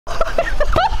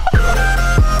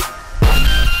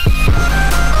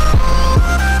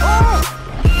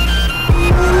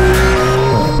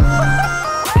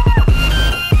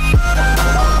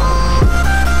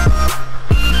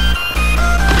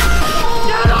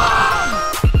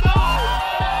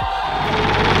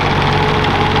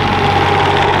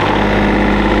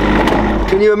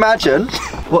imagine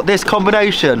what this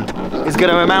combination is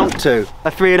going to amount to? A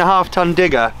 3.5 ton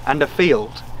digger and a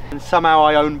field. And somehow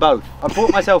I own both. I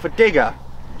bought myself a digger,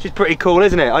 which is pretty cool,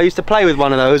 isn't it? I used to play with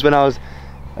one of those when I was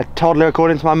a toddler,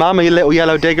 according to my mum, a little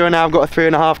yellow digger, and now I've got a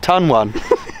 3.5 ton one.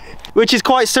 Which is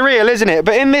quite surreal, isn't it?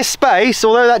 But in this space,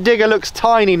 although that digger looks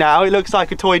tiny now, it looks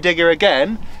like a toy digger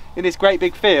again, in this great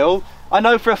big field, I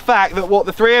know for a fact that what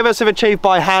the three of us have achieved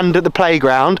by hand at the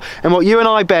playground, and what you and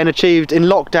I, Ben, achieved in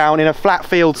lockdown in a flat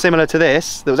field similar to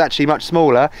this, that was actually much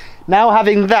smaller, now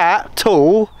having that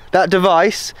tool, that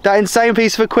device, that insane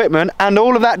piece of equipment, and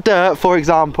all of that dirt, for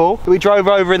example, that we drove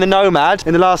over in the Nomad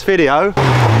in the last video. Oh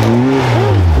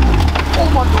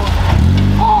my God.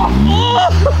 Oh.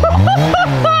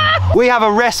 We have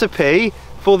a recipe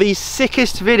for the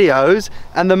sickest videos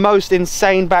and the most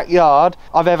insane backyard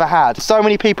I've ever had. So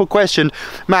many people question,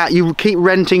 Matt, you keep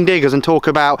renting diggers and talk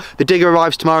about the digger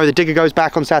arrives tomorrow, the digger goes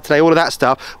back on Saturday, all of that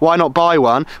stuff. Why not buy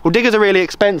one? Well, diggers are really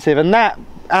expensive, and that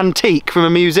antique from a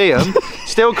museum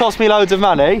still cost me loads of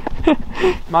money.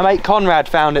 My mate Conrad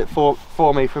found it for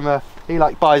me from a, he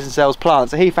like buys and sells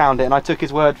plants, so he found it and I took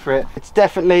his word for it. It's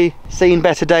definitely seen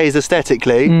better days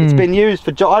aesthetically. It's been used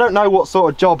for I don't know what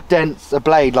sort of job dents a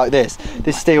blade like this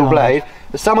steel blade,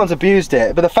 but someone's abused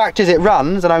it. But the fact is it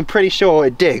runs, and I'm pretty sure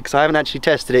it digs. I haven't actually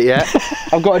tested it yet.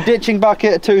 I've got a ditching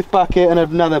bucket, a tooth bucket, and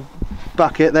another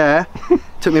bucket there.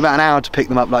 Took me about an hour to pick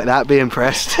them up like that, be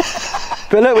impressed.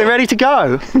 But look, we're ready to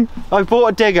go. I've bought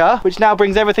a digger, which now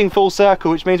brings everything full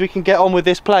circle, which means we can get on with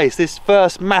this place, this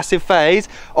first massive phase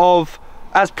of,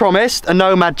 as promised, a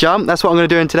Nomad jump. That's what I'm going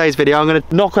to do in today's video. I'm going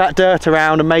to knock that dirt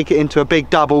around and make it into a big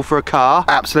double for a car.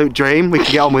 Absolute dream. We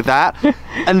can get on with that.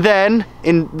 And then,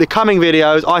 in the coming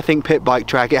videos, I think pit bike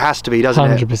track. It has to be,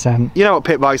 doesn't it? 100%. You know what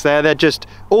pit bikes they're just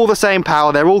all the same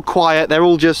power. They're all quiet. They're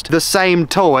all just the same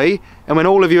toy. And when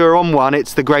all of you are on one,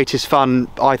 it's the greatest fun,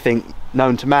 I think,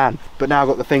 known to man. But now I've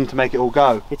got the thing to make it all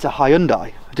go. It's a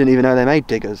Hyundai. I didn't even know they made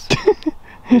diggers.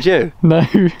 Did you? No.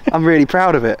 I'm really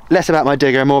proud of it. Less about my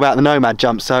digger and more about the Nomad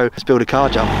jump, so let's build a car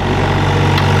jump.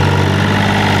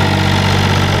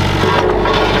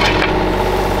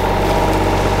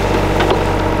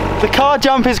 The car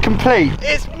jump is complete.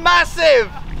 It's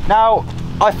massive! Now,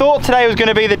 I thought today was going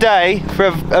to be the day for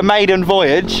a maiden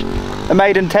voyage, a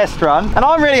maiden test run, and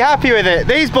I'm really happy with it.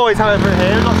 These boys, however,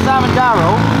 here, we've got Sam and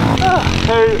Daryl,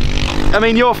 who, I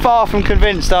mean, you're far from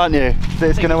convinced, aren't you, that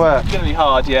it's going to work? It's going to be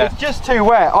hard, yeah. It's just too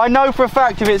wet. I know for a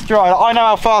fact if it's dry, I know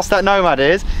how fast that Nomad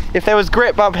is. If there was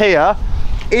grip up here,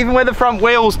 even when the front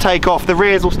wheels take off, the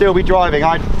rears will still be driving.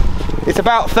 It's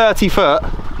about 30 foot.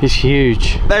 It's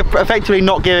huge. They're effectively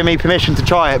not giving me permission to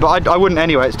try it, but I wouldn't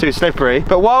anyway, it's too slippery.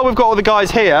 But while we've got all the guys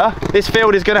here, this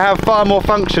field is going to have far more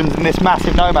functions than this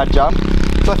massive Nomad jump.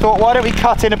 So I thought, why don't we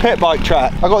cut in a pit bike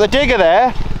track? I've got the digger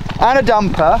there, and a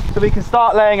dumper, so we can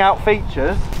start laying out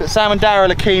features. But Sam and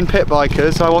Daryl are keen pit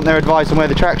bikers, so I want their advice on where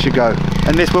the track should go.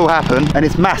 And this will happen, and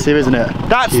it's massive, isn't it?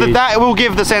 That will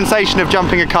give the sensation of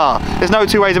jumping a car. There's no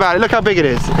two ways about it. Look how big it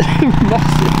is.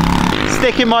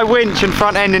 Sticking my winch and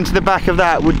front end into the back of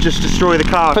that would just destroy the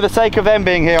car. For the sake of them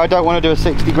being here, I don't want to do a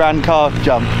 60 grand car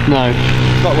jump. No.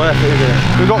 It's not worth it, is it?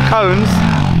 We've got cones.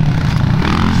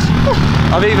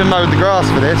 I've even mowed the grass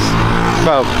for this.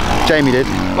 Well, Jamie did.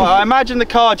 Well, I imagine the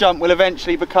car jump will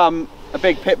eventually become a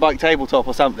big pit bike tabletop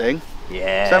or something.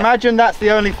 Yeah. So imagine that's the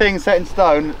only thing set in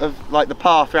stone of like the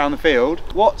path around the field.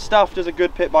 What stuff does a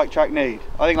good pit bike track need?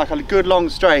 I think like a good long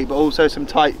straight, but also some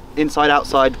tight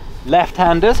inside-outside.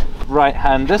 Left-handers,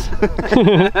 right-handers,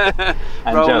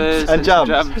 and rollers, jumps. And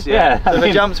jumps. Yeah. So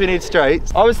for jumps we need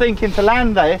straights. I was thinking to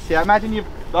land this, yeah, imagine you've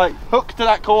like hooked to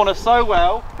that corner so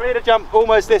well, free to jump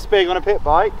almost this big on a pit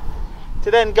bike,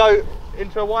 to then go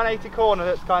into a 180 corner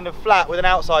that's kind of flat with an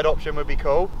outside option would be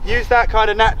cool. Use that kind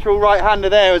of natural right-hander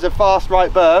there as a fast right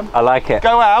berm. I like it.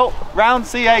 Go out, round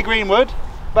CA Greenwood,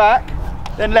 back,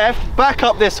 then left, back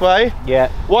up this way. Yeah.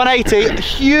 180,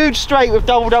 huge straight with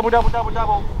double,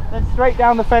 then straight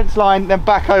down the fence line, then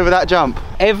back over that jump.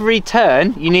 Every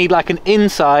turn, you need like an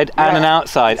inside and an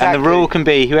outside, exactly. and the rule can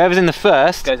be whoever's in the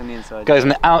first goes on the inside. Goes on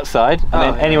the outside, and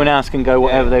then anyone else can go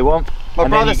whatever they want. My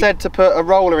brother said to put a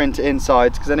roller into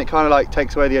insides because then it kind of like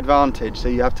takes away the advantage, so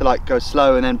you have to like go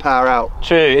slow and then power out.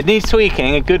 True, it needs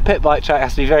tweaking. A good pit bike track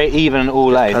has to be very even on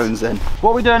all lanes. Cones then.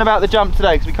 What are we doing about the jump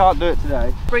today, because we can't do it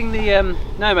today? Bring the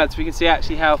Nomad so we can see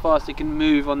actually how fast it can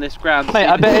move on this ground. Mate,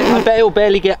 I bet it'll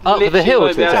barely get up the hill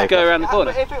to take go around the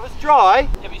corner. But if it was dry...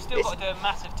 Yeah, but you still got to do a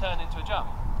massive turn into a jump.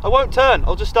 I won't turn,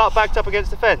 I'll just start backed up against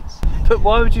the fence. But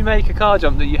why would you make a car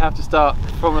jump that you have to start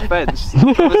from a fence,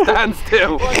 from a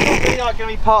standstill? Well, it's really not going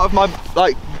to be part of my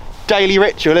like daily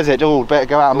ritual, is it? Oh, better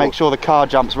go out and make sure the car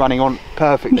jump's running on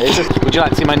perfectly. Would you like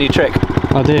to see my new trick?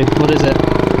 I do. What is it?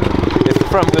 It's the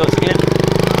front wheel skin.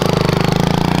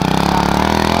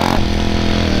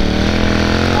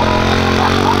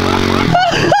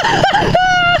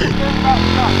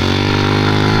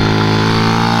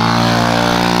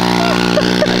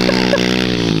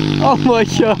 Oh my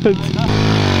god!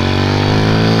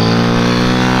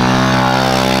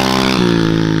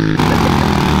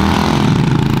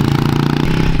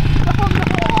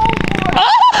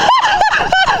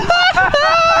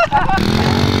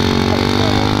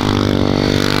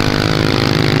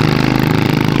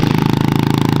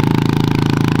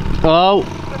 Oh,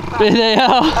 there they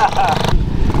are.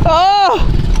 Oh!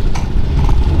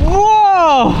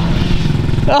 Whoa!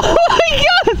 Oh my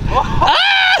god! Ah!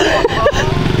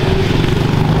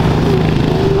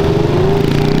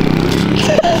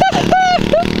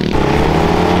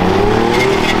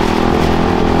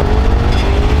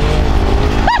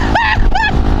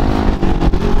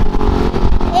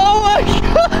 Oh my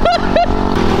god!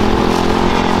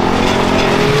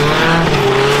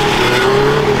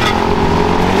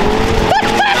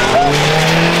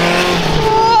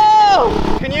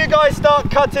 Can you guys start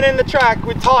cutting in the track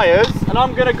with tyres? And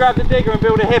I'm going to grab the digger and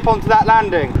build a hip onto that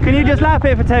landing. Can you just lap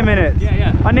it for 10 minutes? Yeah,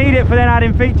 yeah. I need it for then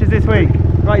adding features this week.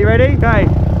 Right, you ready? Okay.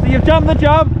 So you've jumped the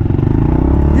jump.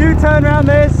 You turn around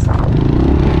this.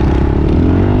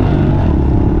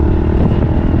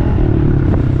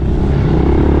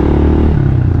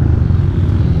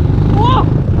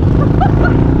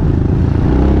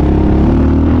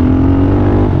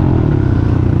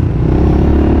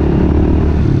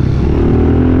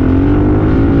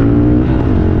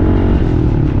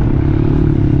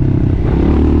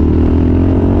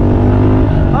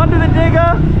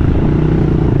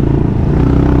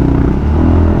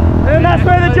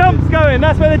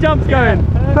 That's where the jump's going.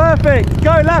 Perfect. Go,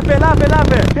 lap it, lap it, lap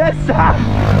it. Yes, sir.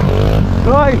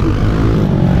 Right.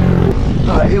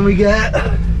 Right, in we get.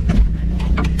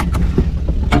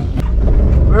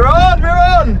 We're on, we're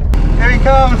on. Here he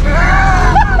comes.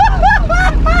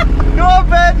 Go on,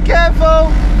 Ben,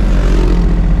 careful.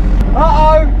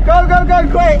 Uh-oh. Go, go, go,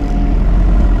 quick.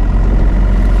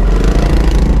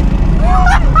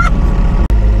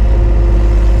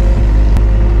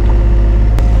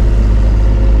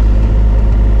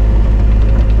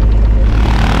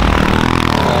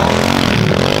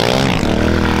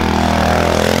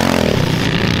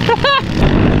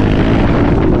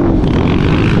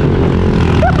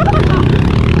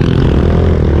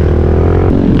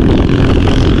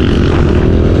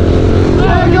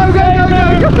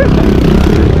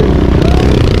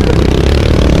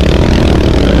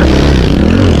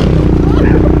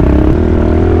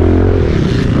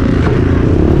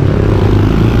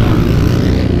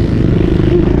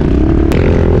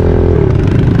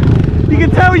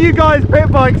 You guys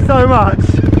pit bike so much.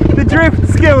 The drift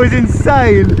skill is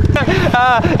insane.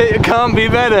 It can't be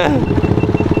better.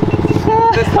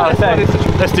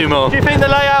 Let's do more. Do you think the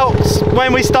layouts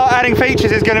when we start adding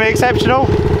features is going to be exceptional?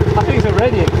 I think it's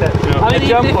already exceptional. I mean,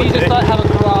 even if you just like have a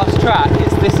grass track,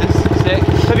 this is sick.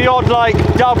 So the odd like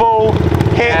double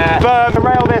hit, berm,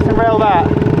 rail this and rail that.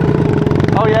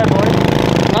 Oh yeah, boy.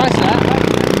 Nice that.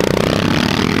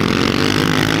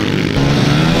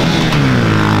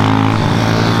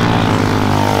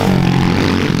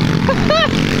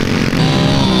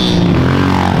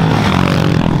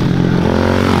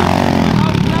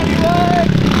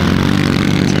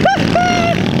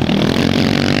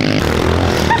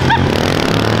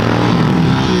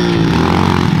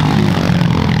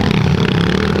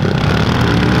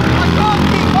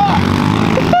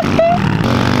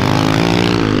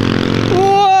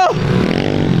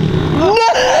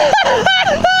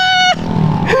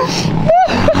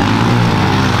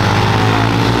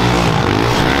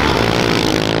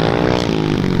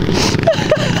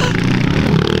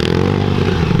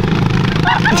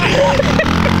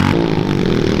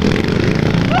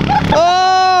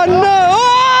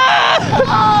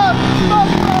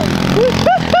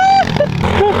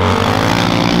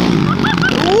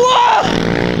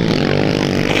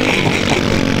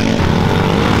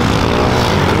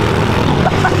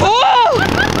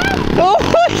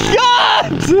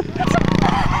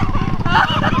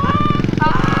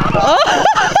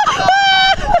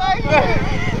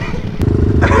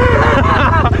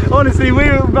 Honestly, we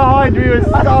were behind, we were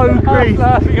so greased.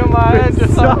 Laughing on my head,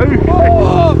 just so like,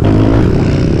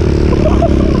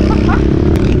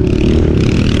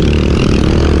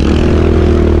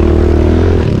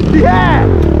 yeah,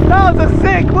 that was a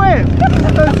sick whip.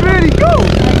 That's really cool.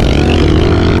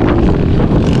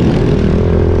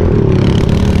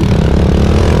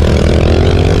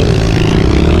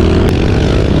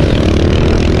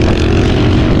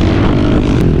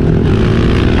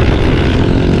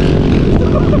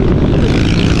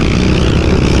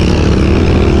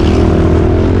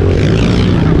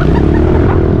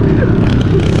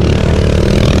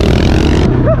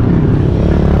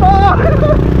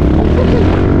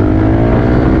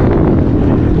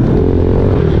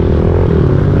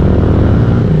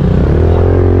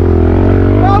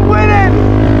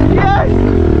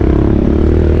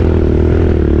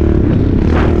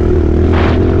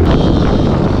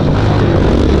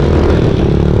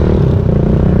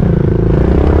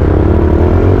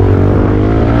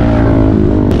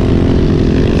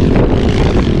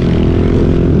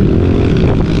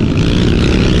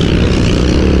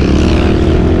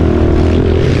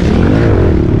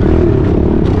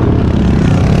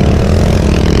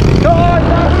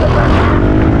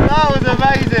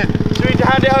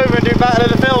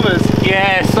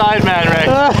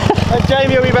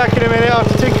 Jamie will be back in a minute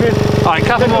after tinkering. Alright,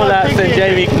 couple more laps then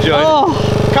Jamie can join.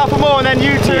 Oh, couple more and then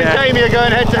you two and Jamie are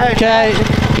going head to head. Okay.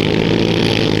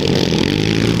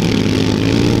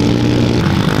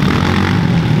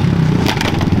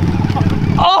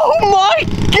 Oh my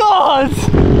god!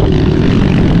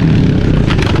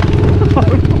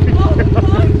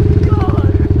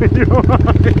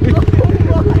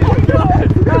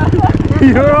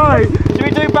 You're right. Should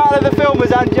we do Battle of the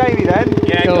Filmers and Jamie then?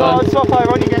 Yeah, go on. Swap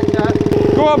over on, you get that.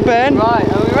 Go on, Ben. Right,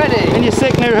 are we ready? In your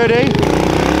sick new hoodie.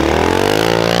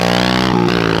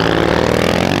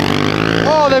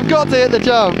 Oh, they've got to hit the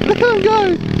jump. Let them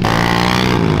go.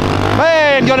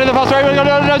 Man, got in the fast right.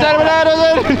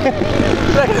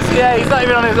 Yeah, he's not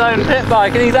even on his own pit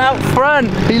bike and he's out front.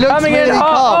 He looks coming really in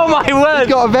calm. Oh my word. He's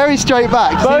got a very straight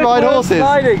back. Does he ride horses?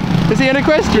 Sliding. Is he an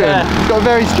equestrian? Yeah. He's got a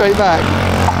very straight back.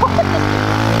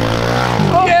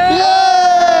 Oh,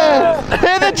 yeah!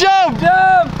 Hit the jump!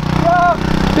 Jump! Jump!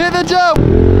 Hit the jump!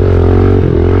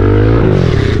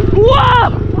 Whoa!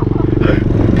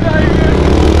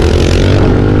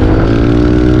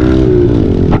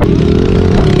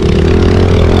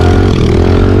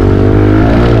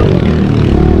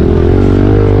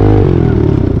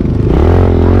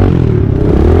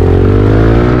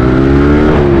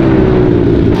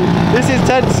 This is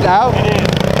tense now. It is.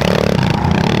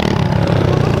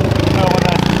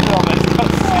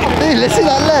 Dude, let's see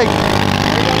that leg.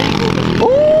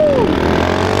 Ooh.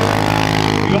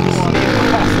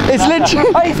 It's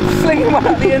literally. Oh, he's slinging one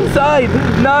at the inside.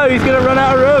 No, he's going to run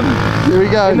out of room. Here we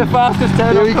go. In the fastest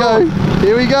turn. Here we go.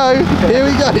 Here we go. Here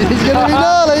we go. He's going to be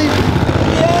gnarly.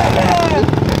 Yeah!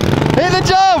 Hit the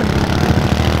jump.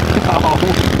 Oh.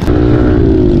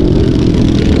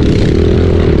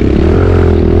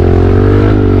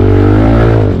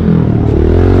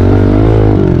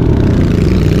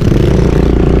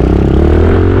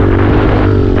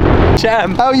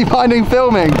 Jam. How are you finding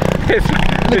filming?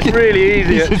 It's really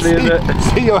easy actually, isn't it?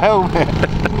 See your helmet.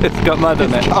 It's got mud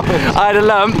on it. covered. I had a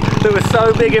lump that was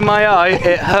so big in my eye,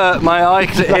 it hurt my eye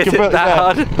because it hit it that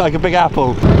hard. Like a big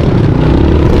apple.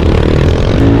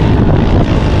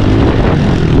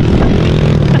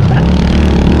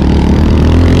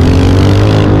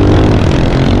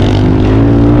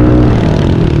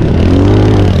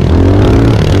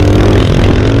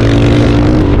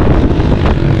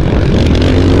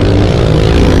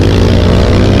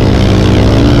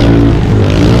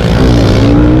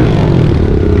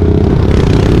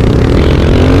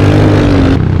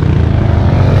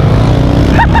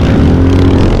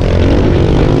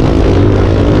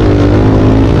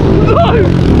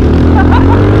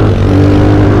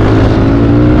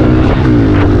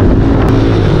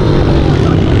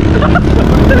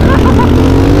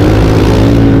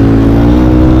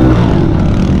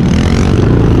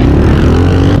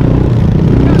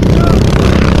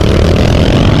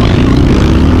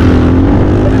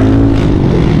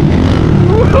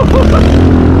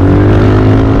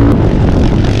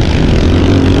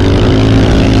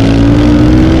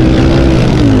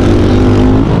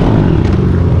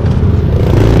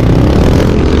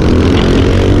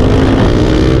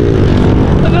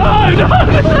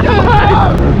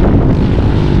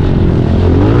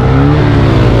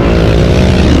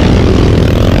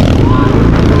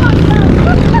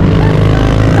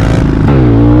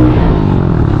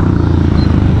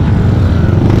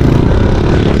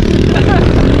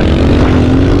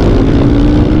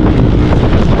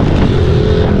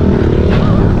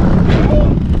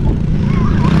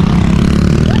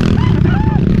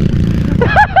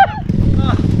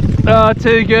 Oh,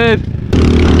 too good.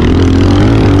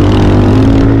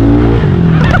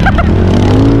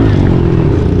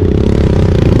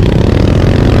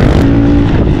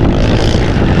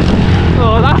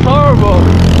 Oh, that's horrible.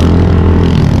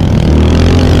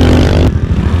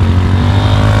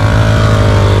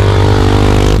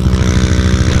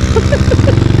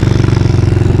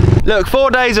 Look,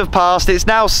 4 days have passed, it's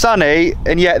now sunny,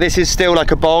 and yet this is still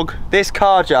like a bog. This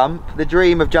car jump, the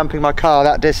dream of jumping my car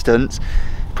that distance,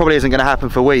 probably isn't going to happen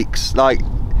for weeks. Like,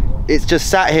 it's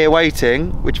just sat here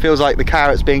waiting, which feels like the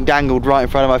carrot's being dangled right in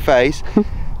front of my face.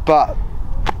 But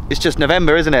it's just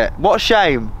November, isn't it? What a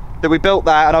shame that we built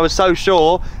that and I was so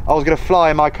sure I was going to fly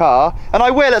in my car, and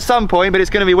I will at some point, but it's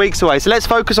going to be weeks away. So let's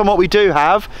focus on what we do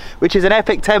have, which is an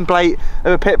epic template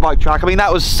of a pit bike track. I mean,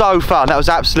 that was so fun. That was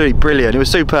absolutely brilliant. It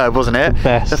was superb, wasn't it?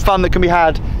 Best. The fun that can be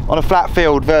had on a flat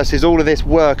field versus all of this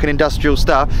work and industrial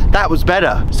stuff, that was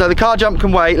better. So the car jump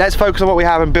can wait. Let's focus on what we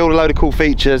have and build a load of cool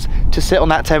features to sit on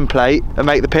that template and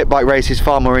make the pit bike races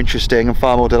far more interesting and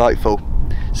far more delightful.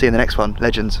 See you in the next one,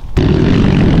 legends.